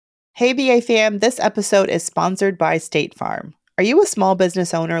Hey BA fam, this episode is sponsored by State Farm. Are you a small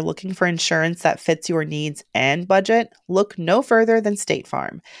business owner looking for insurance that fits your needs and budget? Look no further than State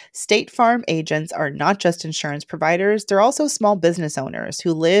Farm. State Farm agents are not just insurance providers, they're also small business owners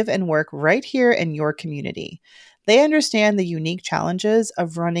who live and work right here in your community. They understand the unique challenges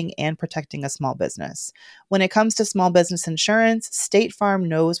of running and protecting a small business. When it comes to small business insurance, State Farm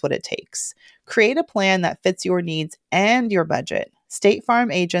knows what it takes. Create a plan that fits your needs and your budget. State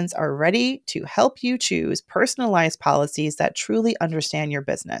Farm agents are ready to help you choose personalized policies that truly understand your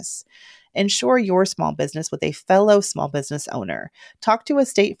business. Insure your small business with a fellow small business owner. Talk to a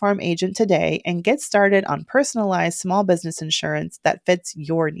State Farm agent today and get started on personalized small business insurance that fits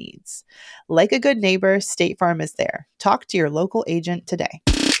your needs. Like a good neighbor, State Farm is there. Talk to your local agent today.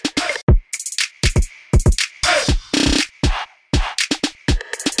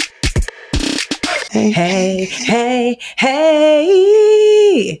 Hey,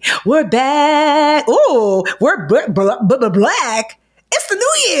 we're back. Ooh, we're black. It's the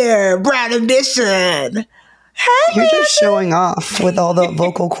new year, Brown Edition. Hey, you're just showing off with all the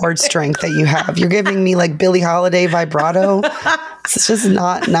vocal cord strength that you have. You're giving me like Billie Holiday vibrato. It's just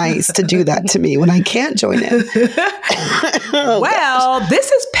not nice to do that to me when I can't join in. Well,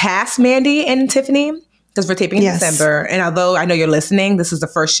 this is past Mandi and Tiffany, because we're taping in December. And although I know you're listening, this is the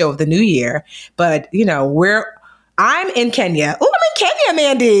first show of the new year. But, you know, I'm in Kenya. Oh, I'm in Kenya,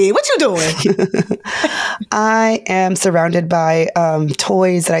 Mandi. What you doing? I am surrounded by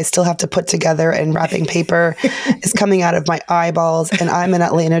toys that I still have to put together, and wrapping paper is coming out of my eyeballs. And I'm in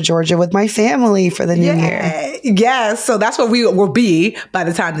Atlanta, Georgia with my family for the new year. Yes. So that's what we will be by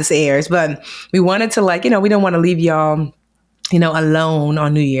the time this airs. But we wanted to we don't want to leave y'all alone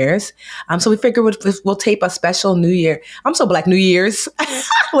on New Year's. So we figured we'll tape a special New Year. I'm so Black New Year's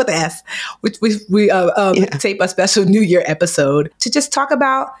with an S. We tape a special New Year episode to just talk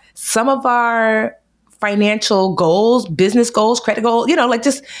about some of our financial goals, business goals, credit goals,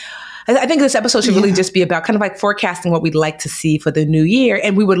 I think this episode should really just be about kind of like forecasting what we'd like to see for the new year.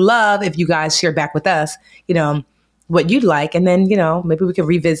 And we would love if you guys share back with us, what you'd like. And then, maybe we could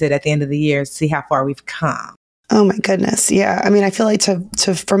revisit at the end of the year, see how far we've come. Oh my goodness. Yeah. I mean, I feel like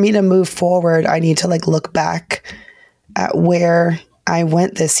for me to move forward, I need to look back at where I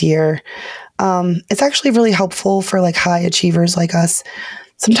went this year. It's actually really helpful for high achievers like us.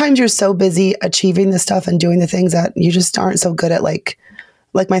 Sometimes you're so busy achieving the stuff and doing the things that you just aren't so good at. Like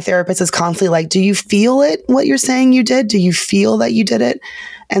my therapist is constantly do you feel it, what you're saying you did? Do you feel that you did it?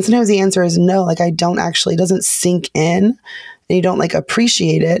 And sometimes the answer is no, I don't actually, it doesn't sink in. And you don't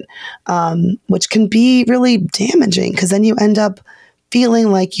appreciate it, which can be really damaging, because then you end up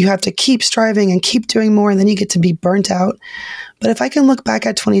feeling like you have to keep striving and keep doing more, and then you get to be burnt out. But if I can look back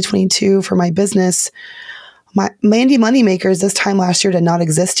at 2022 for my business, my Mandi Moneymakers this time last year did not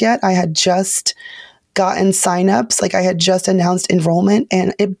exist yet. I had just gotten signups, I had just announced enrollment,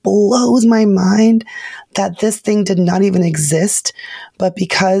 and it blows my mind that this thing did not even exist. But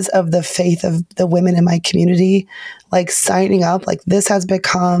because of the faith of the women in my community, signing up, this has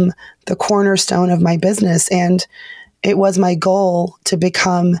become the cornerstone of my business. And it was my goal to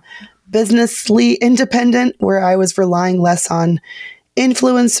become businessly independent, where I was relying less on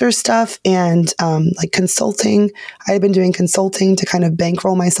influencer stuff and consulting. I had been doing consulting to kind of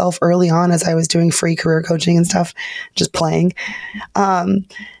bankroll myself early on as I was doing free career coaching and stuff, just playing.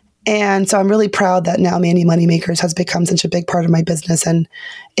 And so I'm really proud that now Mandi Moneymakers has become such a big part of my business, and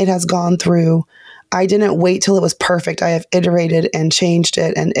it has gone through. I didn't wait till it was perfect. I have iterated and changed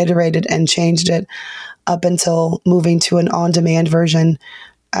it and iterated and changed it up until moving to an on-demand version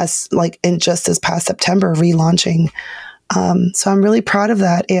in just this past September, relaunching. So I'm really proud of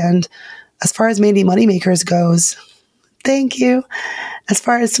that. And as far as Mandi Moneymakers goes, thank you. As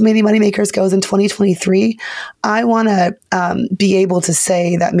far as Mandi Moneymakers goes in 2023, I want to be able to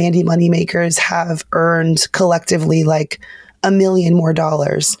say that Mandi Moneymakers have earned collectively $1 million more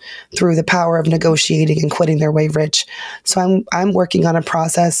through the power of negotiating and quitting their way rich. So I'm working on a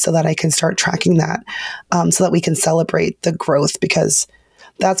process so that I can start tracking that, so that we can celebrate the growth, because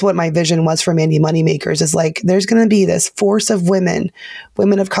that's what my vision was for Mandi Moneymakers, is there's going to be this force of women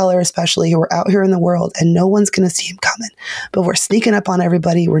of color especially, who are out here in the world, and no one's going to see them coming. But we're sneaking up on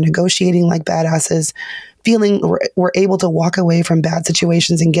everybody. We're negotiating like badasses, feeling we're able to walk away from bad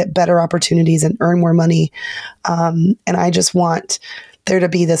situations and get better opportunities and earn more money. And I just want there to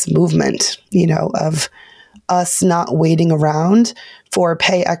be this movement, of us not waiting around for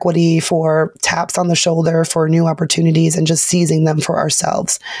pay equity, for taps on the shoulder, for new opportunities, and just seizing them for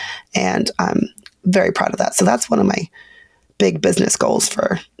ourselves. And I'm very proud of that. So that's one of my big business goals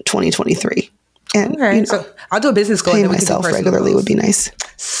for 2023. And, Okay, so I'll do a business goal. paying and then we can do myself personal regularly goals. would be nice.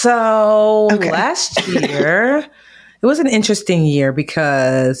 So Okay. last year, it was an interesting year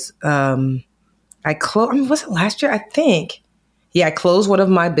because I closed. I mean, was it last year? I think. Yeah, I closed one of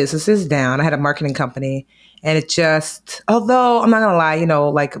my businesses down. I had a marketing company, and it just. Although I'm not gonna lie,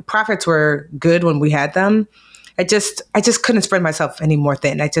 like profits were good when we had them. I just couldn't spread myself any more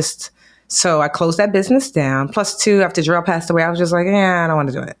thin. So I closed that business down. Plus two, after Jarrell passed away, I was just like, yeah, I don't want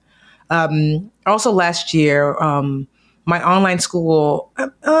to do it. Also last year, my online school,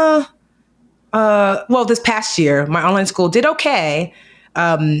 well, this past year, my online school did okay.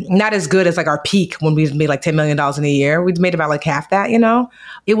 Not as good as like our peak when we made like $10 million in a year. We'd made about like half that,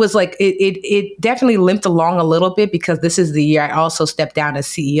 It was like, it definitely limped along a little bit because this is the year I also stepped down as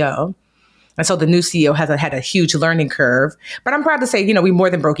CEO. And so the new CEO had a huge learning curve. But I'm proud to say, we more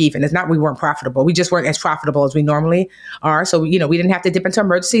than broke even. It's not we weren't profitable. We just weren't as profitable as we normally are. So, we didn't have to dip into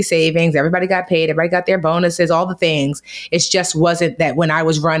emergency savings. Everybody got paid. Everybody got their bonuses, all the things. It just wasn't that when I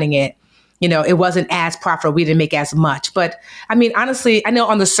was running it, it wasn't as profitable. We didn't make as much. But I mean, honestly, I know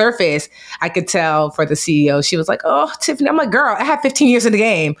on the surface, I could tell for the CEO, she was like, oh, Tiffany, I'm like, girl, I have 15 years in the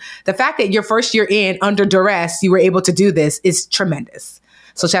game. The fact that your first year in under duress, you were able to do this is tremendous.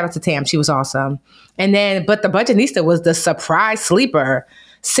 So shout out to Tam. She was awesome. But the Budgetnista was the surprise sleeper.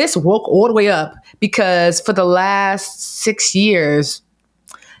 Sis woke all the way up because for the last 6 years,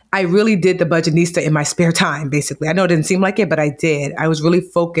 I really did the Budgetnista in my spare time, basically. I know it didn't seem like it, but I did. I was really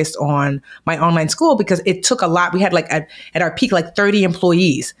focused on my online school because it took a lot. We had at our peak, like 30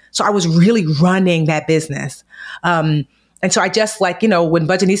 employees. So I was really running that business. And so I just when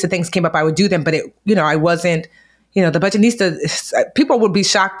Budgetnista things came up, I would do them, but I wasn't, the Budgetnista, people would be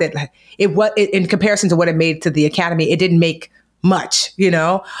shocked that in comparison to what it made to the Academy, it didn't make much,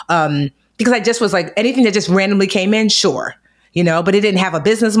 because I just was like, anything that just randomly came in, sure, but it didn't have a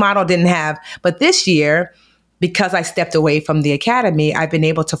business model, but this year, because I stepped away from the Academy, I've been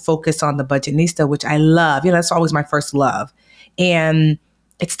able to focus on the Budgetnista, which I love, that's always my first love. And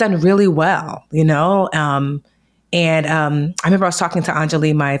it's done really well, I remember I was talking to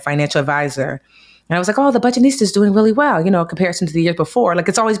Anjali, my financial advisor, and I was like, oh, the Budgetnista is doing really well, in comparison to the years before. Like,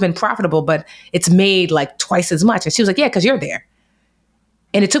 it's always been profitable, but it's made like twice as much. And she was like, yeah, because you're there.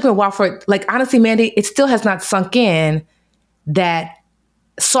 And it took me a while honestly, Mandi, it still has not sunk in that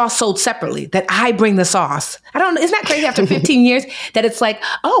sauce sold separately, that I bring the sauce. I don't know. Isn't that crazy after 15 years that it's like,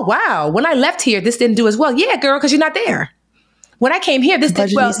 oh, wow, when I left here, this didn't do as well. Yeah, girl, because you're not there. When I came here, this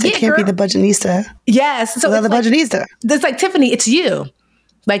did well. Yeah, can't be the Budgetnista. Yes. So it's the Budgetnista. It's like, Tiffany, it's you.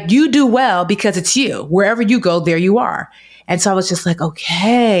 Like, you do well because it's you. Wherever you go, there you are. And so I was just like,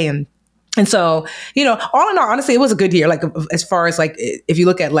 okay. And so, all in all, honestly, it was a good year. Like, as far as if you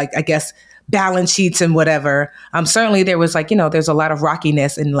look at I guess, balance sheets and whatever, certainly there was there's a lot of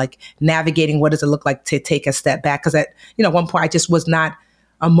rockiness in navigating what does it look like to take a step back. Cause at, one point I just was not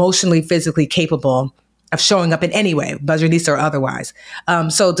emotionally, physically capable of showing up in any way, Budgetnista or otherwise.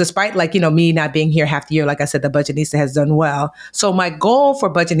 So despite me not being here half the year, like I said, the Budgetnista has done well. So my goal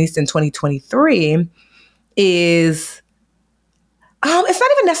for Budgetnista in 2023 is, it's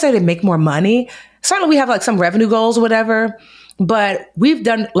not even necessarily to make more money. Certainly we have some revenue goals or whatever, but we've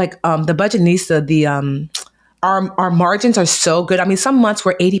done the Budgetnista, our margins are so good. I mean, some months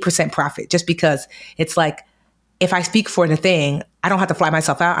we're 80% profit just because it's if I speak for the thing, I don't have to fly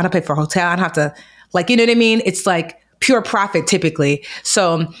myself out. I don't pay for a hotel. I don't have to, you know what I mean? It's pure profit typically.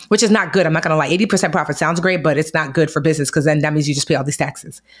 So, which is not good. I'm not going to lie. 80% profit sounds great, but it's not good for business because then that means you just pay all these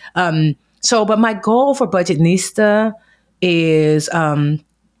taxes. But my goal for Budgetnista is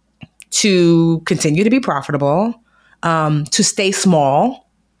to continue to be profitable, to stay small,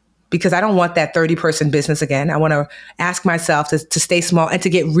 because I don't want that 30-person business again. I want to ask myself to stay small and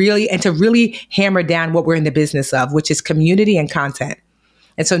to really hammer down what we're in the business of, which is community and content.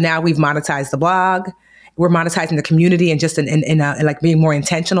 And so now we've monetized the blog. We're monetizing the community and just in being more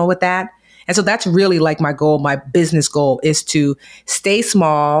intentional with that. And so that's really my goal. My business goal is to stay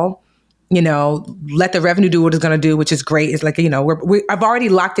small, let the revenue do what it's going to do, which is great. It's I've already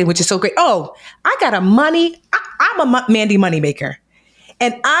locked in, which is so great. Oh, I got I'm a Mandi moneymaker.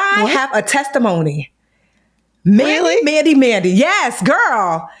 And I have a testimony. Mandi. Yes,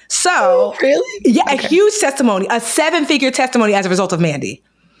 girl. So, really? Yeah, okay. A huge testimony, a 7-figure testimony as a result of Mandi.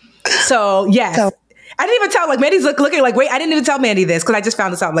 So, yes. I didn't even tell, Mandi's looking wait, I didn't even tell Mandi this because I just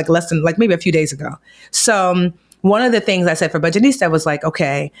found this out less than, maybe a few days ago. So, one of the things I said for Budgetnista was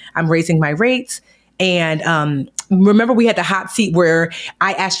okay, I'm raising my rates. And remember we had the hot seat where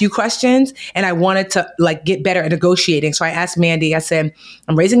I asked you questions and I wanted to get better at negotiating. So I asked Mandi, I said,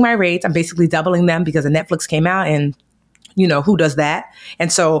 I'm raising my rates. I'm basically doubling them because the Netflix came out and who does that?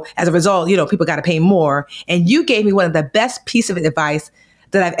 And so as a result, people got to pay more. And you gave me one of the best pieces of advice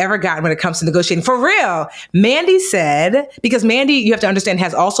that I've ever gotten when it comes to negotiating. For real. Mandi said, because Mandi, you have to understand,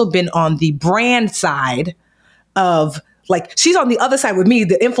 has also been on the brand side of, like, she's on the other side with me,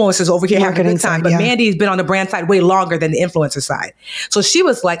 the influencers over here having a good time, but Mandi's been on the brand side way longer than the influencer side. So she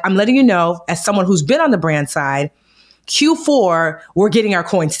was like, I'm letting you know, as someone who's been on the brand side, Q4, we're getting our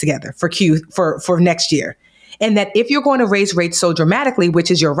coins together for next year. And that if you're going to raise rates so dramatically,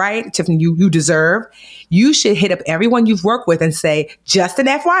 which is your right, Tiffany, you deserve, you should hit up everyone you've worked with and say, just an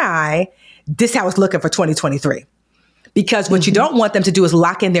FYI, this is how it's looking for 2023. Because what you don't want them to do is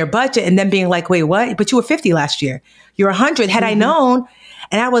lock in their budget and then being like, wait, what? But you were 50 last year. You're 100. Had I known.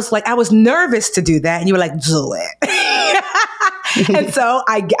 And I was like, I was nervous to do that. And you were like, do it. And so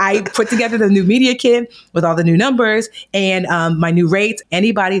I put together the new media kit with all the new numbers and my new rates.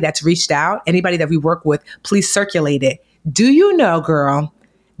 Anybody that's reached out, anybody that we work with, please circulate it. Do you know, girl,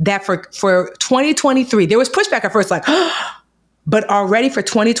 that for 2023, there was pushback at first, like, but already for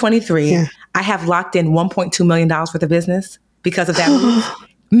 2023, I have locked in $1.2 million worth of business because of that move.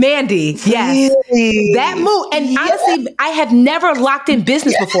 Mandi, yes. Really? That move. And honestly, I have never locked in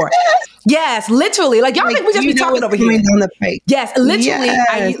business before. Yes, literally. Like, y'all think we just be talking over here. Yes, literally. Yes.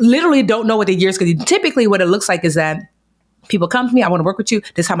 I literally don't know what the year's going to be. Typically, what it looks like is that people come to me, I want to work with you.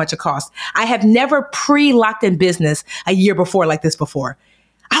 This is how much it costs. I have never pre-locked in business a year before like this before.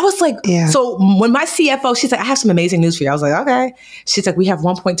 I was like, so when my CFO, she's like, I have some amazing news for you. I was like, okay. She's like, we have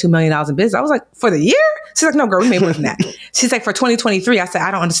 $1.2 million in business. I was like, for the year? She's like, no, girl, we made more than that. She's like, for 2023. I said, I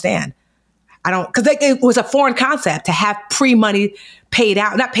don't understand. Because it was a foreign concept to have pre-money paid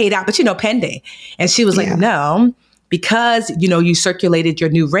out, not paid out, but, pending. And she was like, no, because, you circulated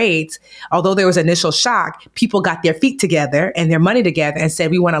your new rates, although there was initial shock, people got their feet together and their money together and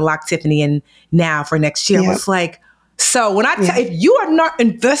said, we want to lock Tiffany in now for next year. I was like, so when if you are not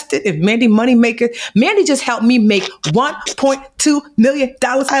invested in Mandi Moneymaker, Mandi just helped me make $1.2 million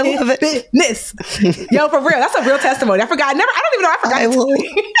in business. Yo, for real. That's a real testimony. I forgot. I don't even know.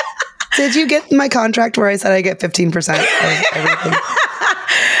 Did you get my contract where I said I get 15% of everything?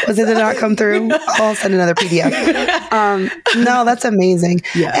 Did it not come through? I'll send another PDF. No, that's amazing.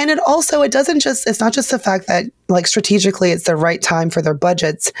 Yeah. And it's not just the fact that, like, strategically it's the right time for their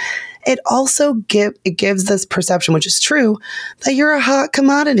budgets. It also gives this perception, which is true, that you're a hot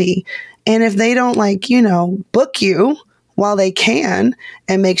commodity. And if they don't book you while they can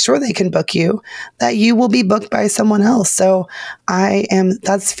and make sure they can book you, that you will be booked by someone else. So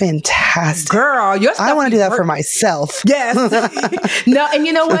that's fantastic. Girl, I want to do that for myself. Yes. No, and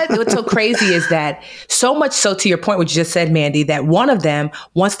you know what? What's so crazy is that so much so, to your point, what you just said, Mandi, that one of them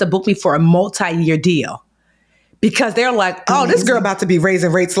wants to book me for a multi-year deal. Because they're like, oh, this girl about to be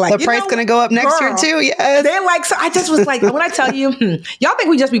raising rates. Like, the price going to go up next year too. Yes. They're like, so I just was like, when I tell you, y'all think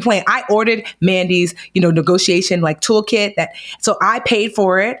we just be playing. I ordered Mandi's, negotiation like toolkit so I paid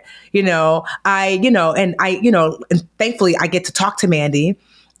for it, and thankfully I get to talk to Mandi.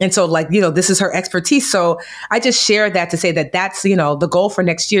 And so this is her expertise. So I just shared that to say that that's, the goal for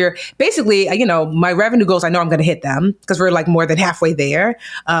next year. Basically, my revenue goals, I know I'm going to hit them because we're like more than halfway there.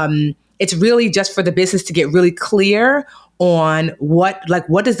 It's really just for the business to get really clear on what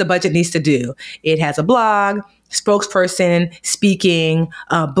does the budget needs to do. It has a blog, spokesperson, speaking,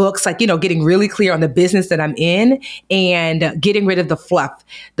 books, getting really clear on the business that I'm in and getting rid of the fluff.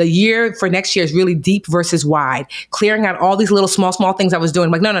 The year for next year is really deep versus wide, clearing out all these little small things I was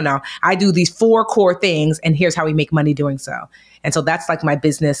doing. Like, no. I do these 4 core things and here's how we make money doing so. And so that's like my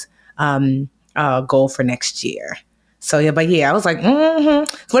business goal for next year. So I was like, So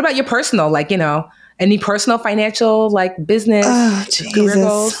what about your personal, any personal financial, business, career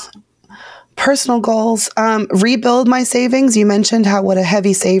goals? Personal goals, rebuild my savings. You mentioned what a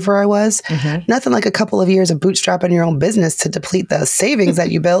heavy saver I was. Mm-hmm. Nothing like a couple of years of bootstrapping your own business to deplete the savings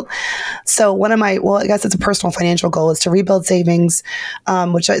that you built. So I guess it's a personal financial goal is to rebuild savings,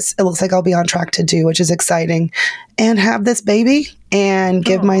 which it looks like I'll be on track to do, which is exciting, and have this baby and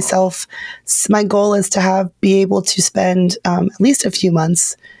give myself, my goal is to be able to spend at least a few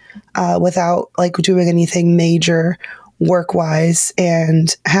months without doing anything major work-wise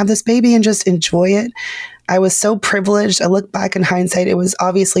and have this baby and just enjoy it. I was so privileged. I look back in hindsight, it was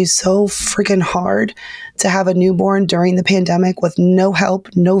obviously so freaking hard to have a newborn during the pandemic with no help,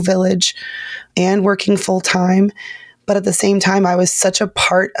 no village, and working full-time. But at the same time, I was such a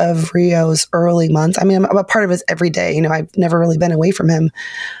part of Rio's early months. I mean, I'm a part of his every day. I've never really been away from him.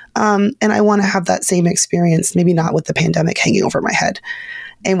 And I want to have that same experience, maybe not with the pandemic hanging over my head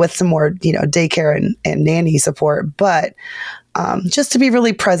and with some more, daycare and nanny support, but just to be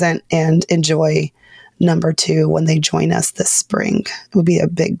really present and enjoy number 2 when they join us this spring. It would be a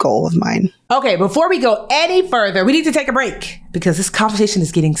big goal of mine. Okay, before we go any further, we need to take a break because this conversation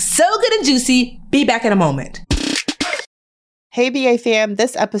is getting so good and juicy. Be back in a moment. Hey BA fam,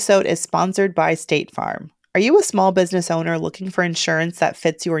 this episode is sponsored by State Farm. Are you a small business owner looking for insurance that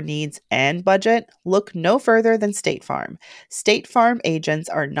fits your needs and budget? Look no further than State Farm. State Farm agents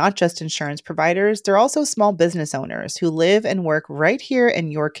are not just insurance providers, they're also small business owners who live and work right here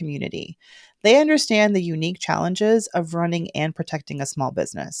in your community. They understand the unique challenges of running and protecting a small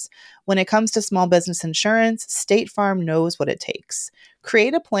business. When it comes to small business insurance, State Farm knows what it takes.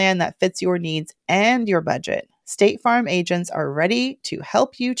 Create a plan that fits your needs and your budget. State Farm agents are ready to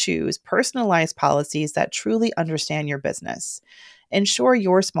help you choose personalized policies that truly understand your business. Insure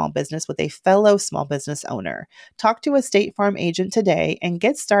your small business with a fellow small business owner. Talk to a State Farm agent today and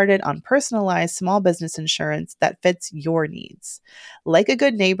get started on personalized small business insurance that fits your needs. Like a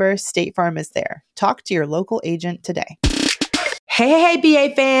good neighbor, State Farm is there. Talk to your local agent today. Hey,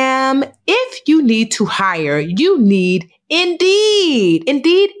 BA fam. If you need to hire, you need Indeed.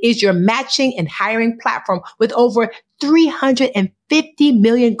 Indeed is your matching and hiring platform with over 350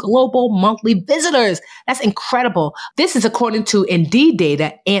 million global monthly visitors. That's incredible. This is according to Indeed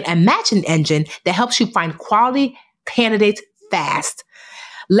data and a matching engine that helps you find quality candidates fast.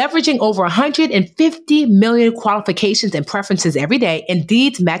 Leveraging over 150 million qualifications and preferences every day,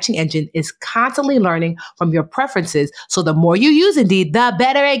 Indeed's matching engine is constantly learning from your preferences. So the more you use Indeed, the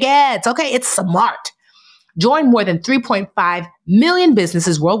better it gets. Okay, it's smart. Join more than 3.5 million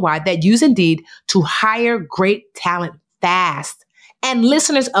businesses worldwide that use Indeed to hire great talent fast. And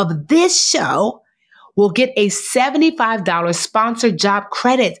listeners of this show will get a $75 sponsored job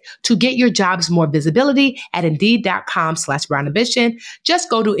credit to get your jobs more visibility at Indeed.com/BrownAmbition. Just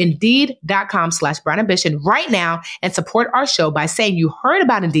go to Indeed.com/BrownAmbition right now and support our show by saying you heard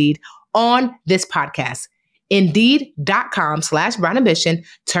about Indeed on this podcast. Indeed.com/BrownAmbition.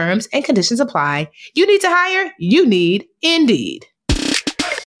 Terms and conditions apply. You need to hire. You need Indeed.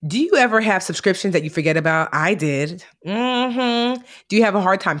 Do you ever have subscriptions that you forget about? I did. Do you have a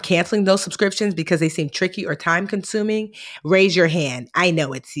hard time canceling those subscriptions because they seem tricky or time consuming? Raise your hand. I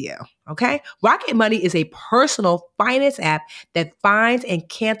know it's you. Okay. Rocket Money is a personal finance app that finds and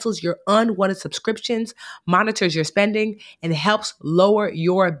cancels your unwanted subscriptions, monitors your spending, and helps lower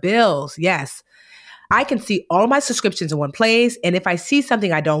your bills. Yes. I can see all my subscriptions in one place. And if I see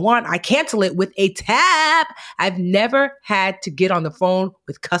something I don't want, I cancel it with a tap. I've never had to get on the phone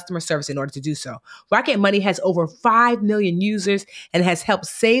with customer service in order to do so. Rocket Money has over 5 million users and has helped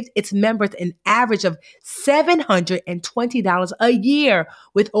save its members an average of $720 a year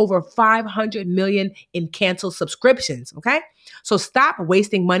with over 500 million in canceled subscriptions. Okay. So stop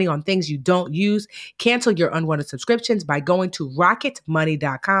wasting money on things you don't use. Cancel your unwanted subscriptions by going to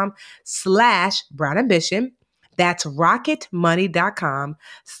rocketmoney.com/brownambition. That's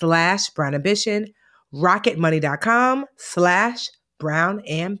rocketmoney.com/brownambition.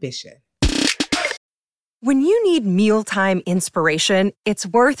 rocketmoney.com/brownambition. When you need mealtime inspiration, it's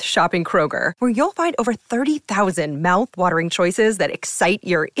worth shopping Kroger, where you'll find over 30,000 mouth-watering choices that excite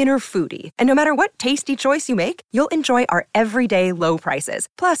your inner foodie. And no matter what tasty choice you make, you'll enjoy our everyday low prices,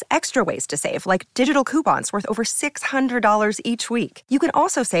 plus extra ways to save, like digital coupons worth over $600 each week. You can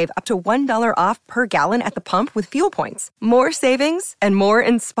also save up to $1 off per gallon at the pump with fuel points. More savings and more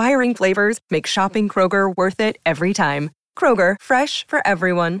inspiring flavors make shopping Kroger worth it every time. Kroger, fresh for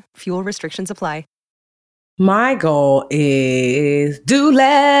everyone. Fuel restrictions apply. My goal is do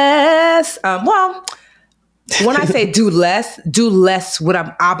less. Well, when I say do less what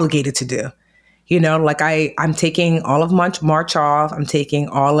I'm obligated to do. You know, like I'm taking all of March off. I'm taking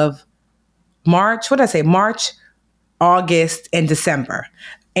all of March. What did I say? March, August, and December.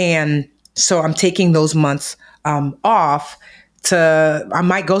 And so I'm taking those months off I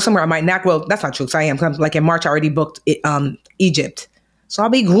might go somewhere. I might not. Well, that's not true. So I am. Like in March, I already booked Egypt. So I'll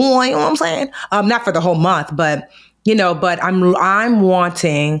be going, you know what I'm saying? Not for the whole month, but I'm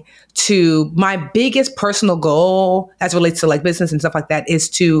wanting to, my biggest personal goal as it relates to like business and stuff like that is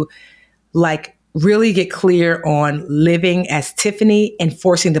to like really get clear on living as Tiffany and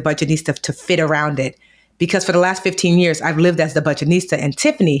forcing the budgetista to fit around it. Because for the last 15 years, I've lived as the budgetista and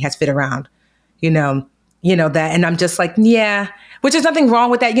Tiffany has fit around, that. And I'm just like, yeah, which is nothing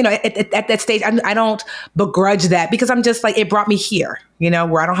wrong with that. At that stage, I don't begrudge that because I'm just like, it brought me here,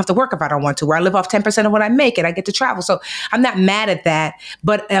 where I don't have to work if I don't want to, where I live off 10% of what I make and I get to travel. So I'm not mad at that,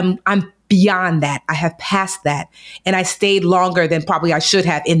 but I'm beyond that. I have passed that. And I stayed longer than probably I should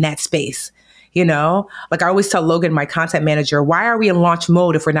have in that space. Like I always tell Logan, my content manager, why are we in launch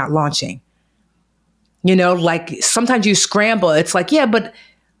mode if we're not launching? Like sometimes you scramble. It's like, yeah, but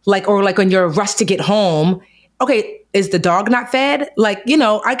like, or like when you're rushed to get home, okay, is the dog not fed? Like,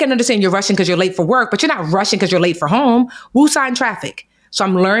 I can understand you're rushing because you're late for work, but you're not rushing because you're late for home. Woosah traffic. So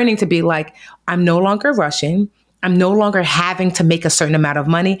I'm learning to be like, I'm no longer rushing. I'm no longer having to make a certain amount of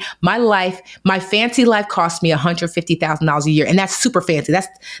money. My life, my fancy life cost me $150,000 a year. And that's super fancy.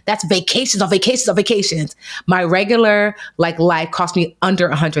 That's vacations on vacations on vacations. My regular life cost me under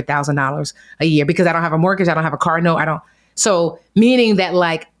 $100,000 a year because I don't have a mortgage. I don't have a car note. So meaning that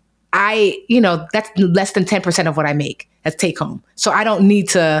that's less than 10% of what I make as take home. So I don't need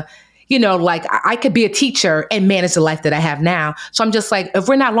to, I could be a teacher and manage the life that I have now. So I'm just like, if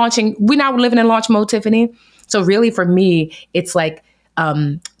we're not living in launch mode, Tiffany. So really for me, it's like,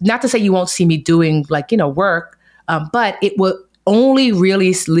 not to say you won't see me doing work, but it will only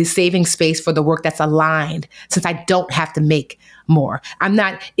really saving space for the work that's aligned since I don't have to make more.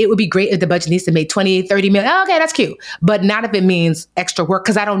 It would be great if the budget needs to make 20, 30 million. Oh, okay, that's cute. But not if it means extra work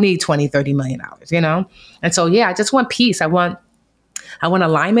because I don't need 20, 30 million dollars, And so, yeah, I just want peace. I want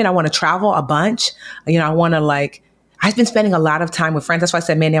alignment. I want to travel a bunch. I want to I've been spending a lot of time with friends. That's why I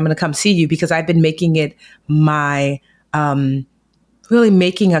said, Mandy, I'm going to come see you because I've been making it really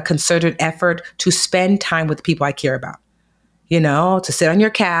making a concerted effort to spend time with people I care about. To sit on your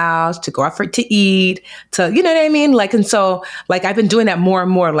couch, to go out to eat, you know what I mean? And so I've been doing that more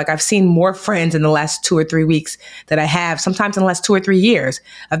and more. I've seen more friends in the last 2 or 3 weeks that I have sometimes in the last 2 or 3 years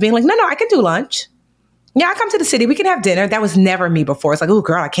of being like, no, I can do lunch. Yeah, I come to the city. We can have dinner. That was never me before. It's like, oh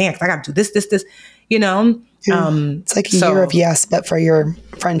girl, I can't, 'cause I got to do this. Yeah. It's like a year of yes, but for your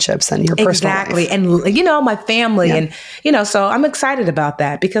friendships and your personal life. Exactly. And, my family and, so I'm excited about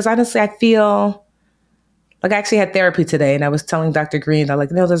that because honestly, I feel like I actually had therapy today and I was telling Dr. Green,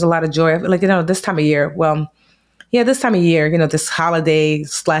 there's a lot of joy. This time of year, this time of year, this holiday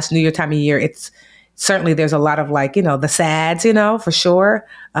 / New Year time of year, it's certainly there's a lot of the sads, for sure.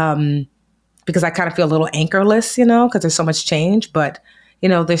 Because I kind of feel a little anchorless, because there's so much change, but,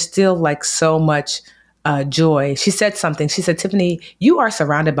 there's still so much joy. She said something. She said, Tiffany, you are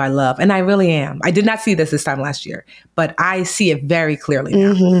surrounded by love. And I really am. I did not see this time last year, but I see it very clearly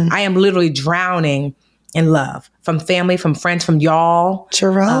now. Mm-hmm. I am literally drowning in love from family, from friends, from y'all.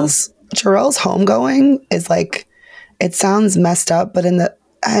 Jarrell's homegoing is it sounds messed up, but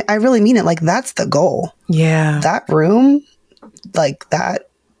I really mean it. That's the goal. Yeah. That room, that,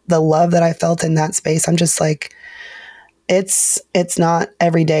 the love that I felt in that space, I'm just it's not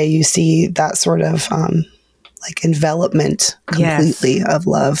every day you see that sort of envelopment completely of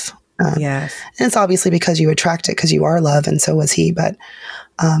love. Yes. And it's obviously because you attract it because you are love and so was he. But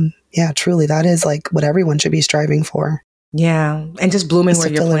yeah, truly that is what everyone should be striving for. Yeah. And just blooming where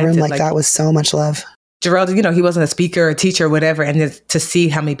you're planted. Fill a room that with so much love. Jarrell, he wasn't a speaker, a teacher, whatever. And to see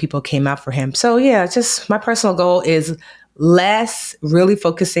how many people came out for him. So yeah, just my personal goal is less really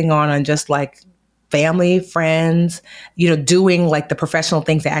focusing on just family, friends, doing the professional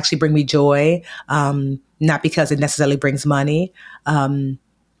things that actually bring me joy, not because it necessarily brings money.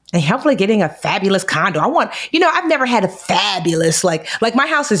 And hopefully getting a fabulous condo. I've never had a fabulous, like my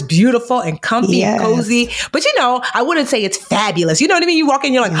house is beautiful and comfy and cozy, but I wouldn't say it's fabulous. You know what I mean? You walk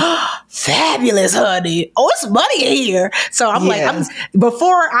in, you're like, oh, fabulous, honey. Oh, it's money in here. So I'm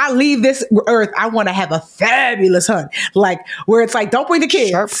before I leave this earth, I want to have a fabulous hunt. Where it's don't bring the kids.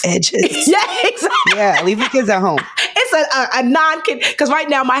 Sharp edges. Yeah, exactly. Yeah, leave the kids at home. It's a non-kid, because right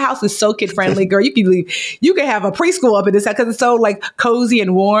now my house is so kid-friendly, girl. You can leave. You can have a preschool up in this house because it's so cozy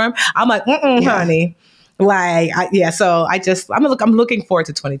and warm. I'm like, honey. So I'm looking forward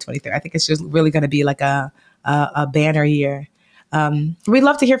to 2023. I think it's just really going to be a banner year. We'd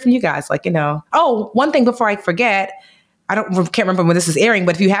love to hear from you guys. Oh, one thing before I forget, can't remember when this is airing,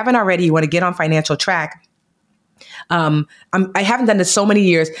 but if you haven't already, you want to get on Financial Track. I haven't done this so many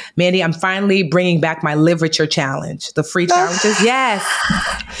years. Mandy, I'm finally bringing back my Live Richer Challenge, the free challenges. Yes.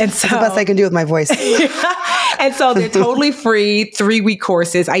 And so, that's the best I can do with my voice. And so they're totally free 3-week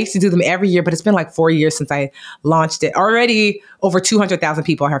courses. I used to do them every year, but it's been 4 years since I launched it. Already over 200,000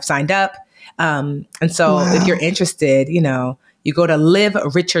 people have signed up. And so if you're interested, you go to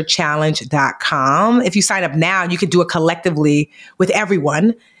livericherchallenge.com. If you sign up now, you can do it collectively with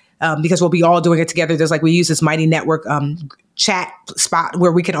everyone. Because we'll be all doing it together. There's we use this Mighty Network chat spot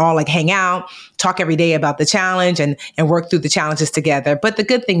where we can all hang out, talk every day about the challenge and work through the challenges together. But the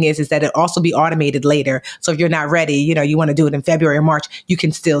good thing is that it also be automated later. So if you're not ready, you want to do it in February or March, you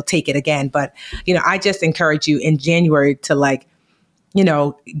can still take it again. But, I just encourage you in January to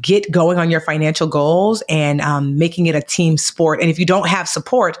get going on your financial goals and making it a team sport. And if you don't have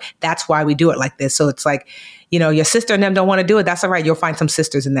support, that's why we do it like this. So it's your sister and them don't want to do it. That's all right. You'll find some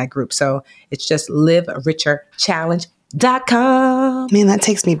sisters in that group. So it's just livericherchallenge.com. Man, that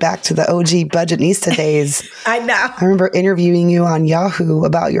takes me back to the OG Budgetnista days. I know. I remember interviewing you on Yahoo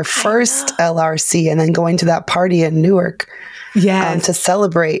about your first LRC and then going to that party in Newark. Yes. To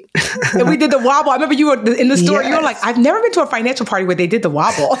celebrate. And we did the wobble. I remember you were in the store. Yes. You were like, I've never been to a financial party where they did the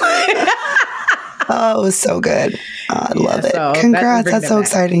wobble. Oh, it was so good. I love it. So Congrats. That's so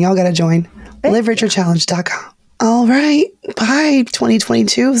exciting. Y'all got to join. LiveRicherChallenge.com. All right. Bye.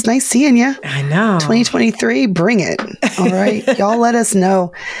 2022. It was nice seeing you. I know. 2023, bring it. All right. Y'all let us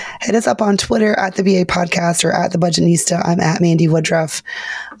know. Hit us up on Twitter at the BA Podcast or at the Budgetnista. I'm at Mandi Woodruff.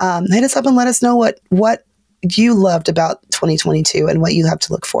 Hit us up and let us know what you loved about 2022 and what you have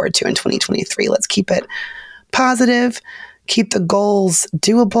to look forward to in 2023. Let's keep it positive. Keep the goals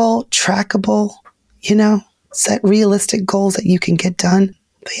doable, trackable, set realistic goals that you can get done.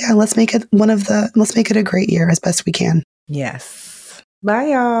 But yeah, let's make it a great year as best we can. Yes. Bye,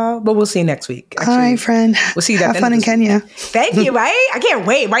 y'all. But we'll see you next week. Actually, all right, friend. We'll see you. Have fun in Kenya. Thank you, right? I can't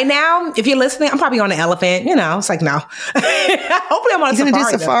wait. Right now, if you're listening, I'm probably on an elephant. It's like, no. Hopefully I'm on a safari. You going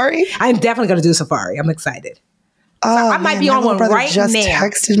to do safari? I'm definitely going to do safari. I'm excited. Oh, so I might be on one right just now.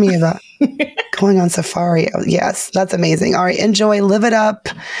 Texted me about going on safari. Oh, yes, that's amazing. All right, enjoy, live it up,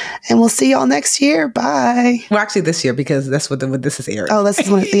 and we'll see y'all next year. Bye. Well, actually, this year because that's what this is airing. Oh, this is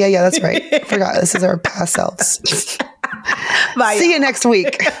when. Yeah, that's right. Forgot. This is our past selves. Bye. See you next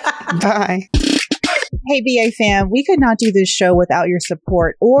week. Bye. Hey, BA fam, we could not do this show without your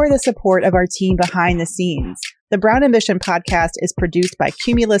support or the support of our team behind the scenes. The Brown Ambition podcast is produced by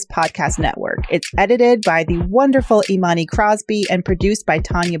Cumulus Podcast Network. It's edited by the wonderful Imani Crosby and produced by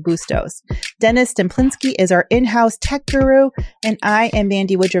Tanya Bustos. Dennis Stemplinsky is our in-house tech guru, and I am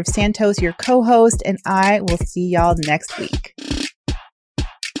Mandi Woodruff Santos, your co-host, and I will see y'all next week.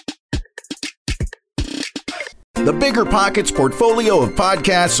 The Bigger Pockets portfolio of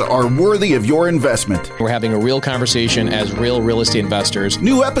podcasts are worthy of your investment. We're having a real conversation as real estate investors.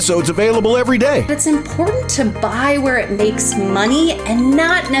 New episodes available every day. It's important to buy where it makes money and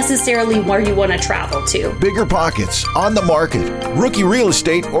not necessarily where you want to travel to. Bigger Pockets, On the Market, Rookie Real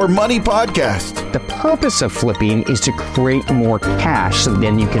Estate, or Money Podcast. The purpose of flipping is to create more cash so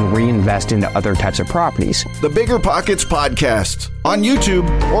then you can reinvest into other types of properties. The Bigger Pockets Podcast on YouTube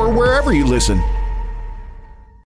or wherever you listen.